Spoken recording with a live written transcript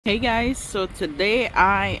Hey guys, so today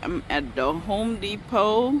I am at the Home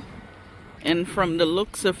Depot, and from the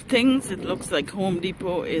looks of things it looks like Home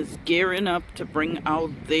Depot is gearing up to bring out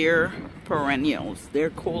their perennials, their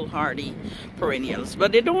cold hardy perennials,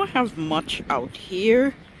 but they don't have much out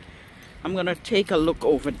here. I'm gonna take a look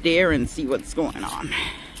over there and see what's going on.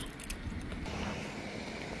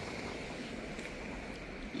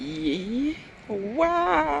 Yeah,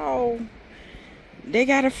 wow, they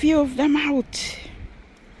got a few of them out.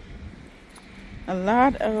 A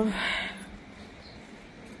lot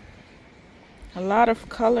of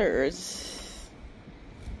colors,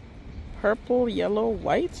 purple, yellow,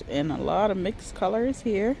 white, and a lot of mixed colors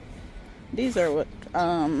here. These are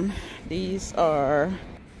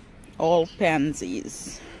all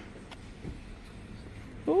pansies.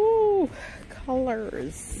 Ooh,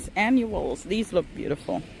 colors, annuals. These look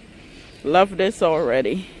beautiful. Love this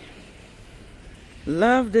already.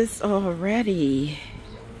 Love this already.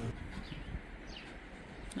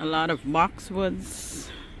 A lot of boxwoods.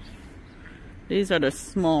 These are the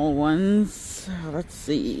small ones. Let's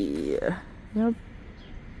see. Yep.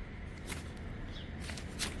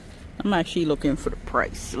 I'm actually looking for the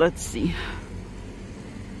price. Let's see.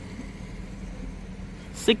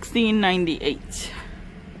 $16.98.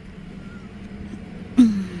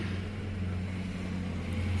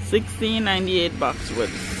 $16.98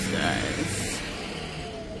 boxwoods, guys.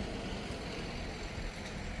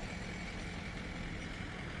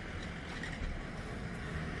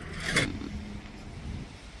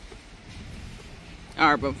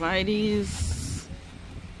 Arborvitaes.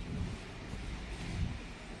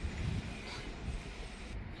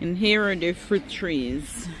 And here are the fruit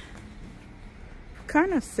trees.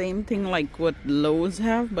 Kind of same thing like what Lowe's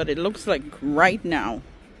have, but it looks like right now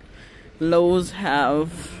Lowe's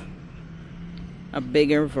have a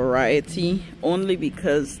bigger variety only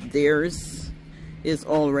because theirs is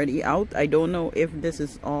already out. I don't know if this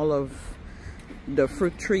is all of the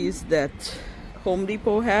fruit trees that Home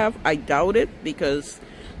Depot have. I doubt it because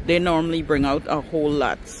they normally bring out a whole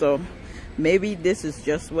lot, so maybe this is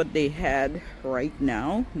just what they had right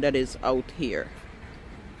now that is out here.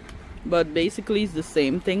 But basically it's the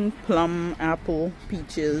same thing: plum, apple,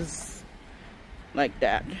 peaches, like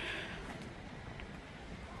that.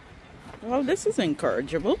 Well, this is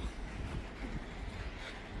encourageable.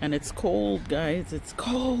 And it's cold, guys, it's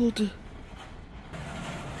cold.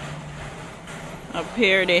 Up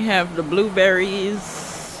here they have the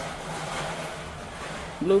blueberries.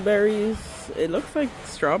 Blueberries, it looks like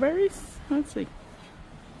strawberries. Let's see.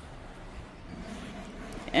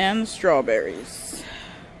 And strawberries.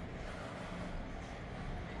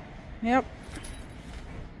 Yep.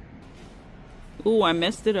 Ooh, I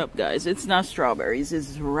messed it up, guys. It's not strawberries,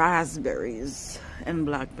 it's raspberries and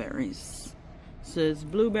blackberries. It says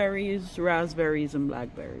blueberries, raspberries, and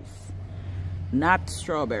blackberries. Not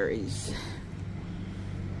strawberries.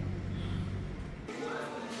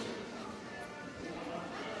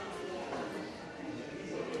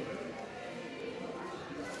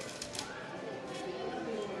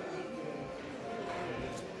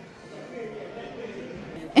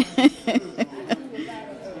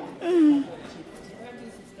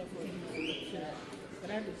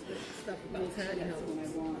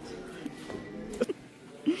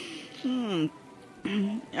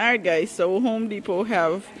 Alright guys, so Home Depot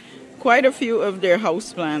have quite a few of their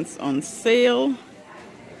houseplants on sale,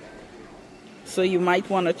 so you might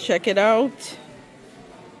want to check it out.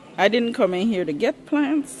 I didn't come in here to get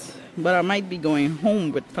plants, but I might be going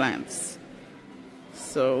home with plants.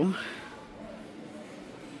 So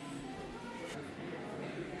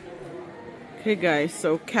okay guys,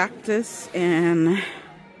 so cactus and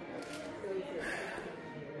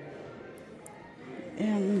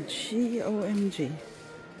OMG.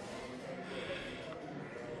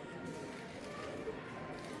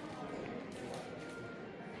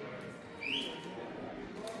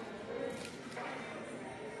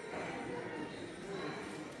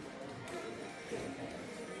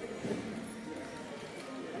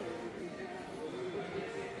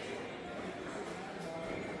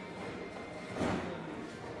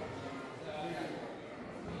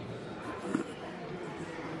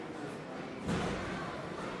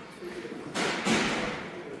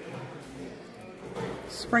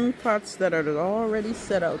 Spring pots that are already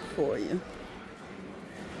set out for you.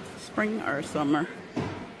 Spring or summer?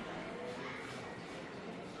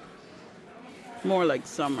 More like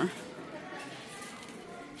summer.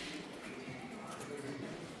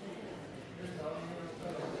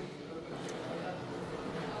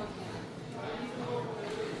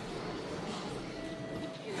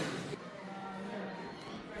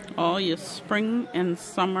 All your spring and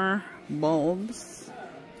summer bulbs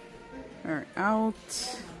are out.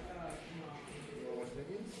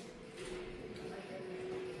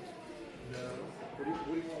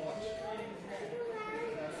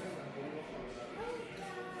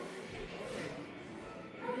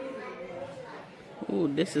 Ooh,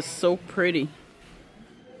 this is so pretty.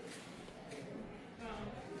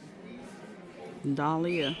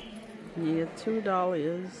 Dahlia. Yeah,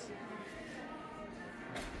 $2.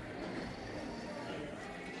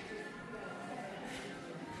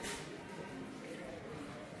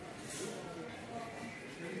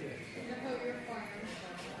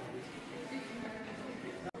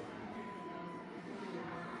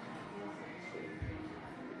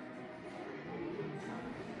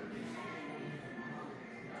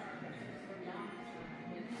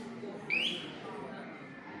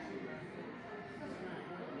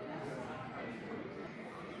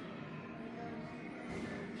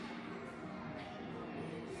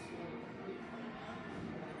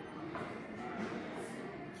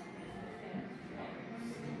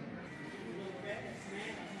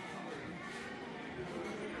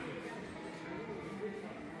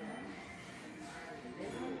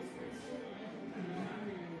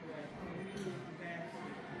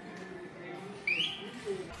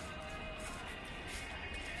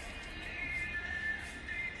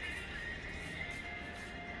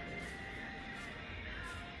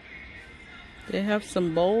 They have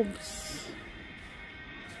some bulbs.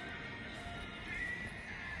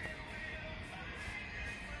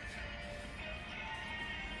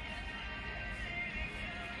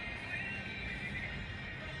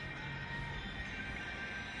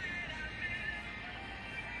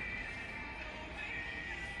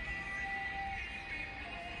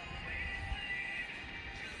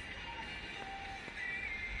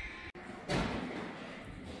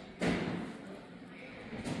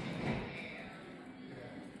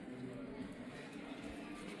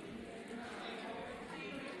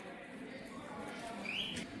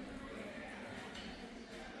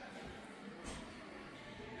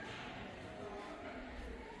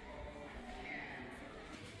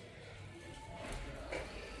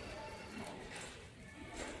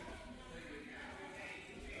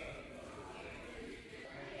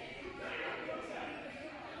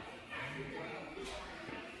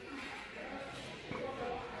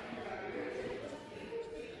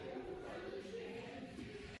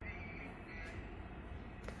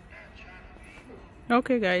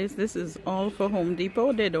 Okay guys, this is all for Home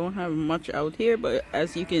Depot. They don't have much out here, but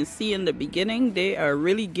as you can see in the beginning, they are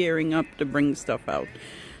really gearing up to bring stuff out.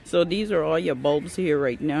 So these are all your bulbs here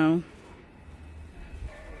right now.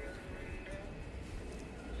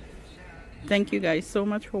 Thank you guys so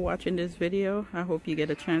much for watching this video. I hope you get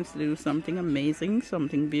a chance to do something amazing,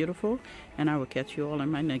 something beautiful, and I will catch you all in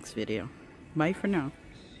my next video. Bye for now.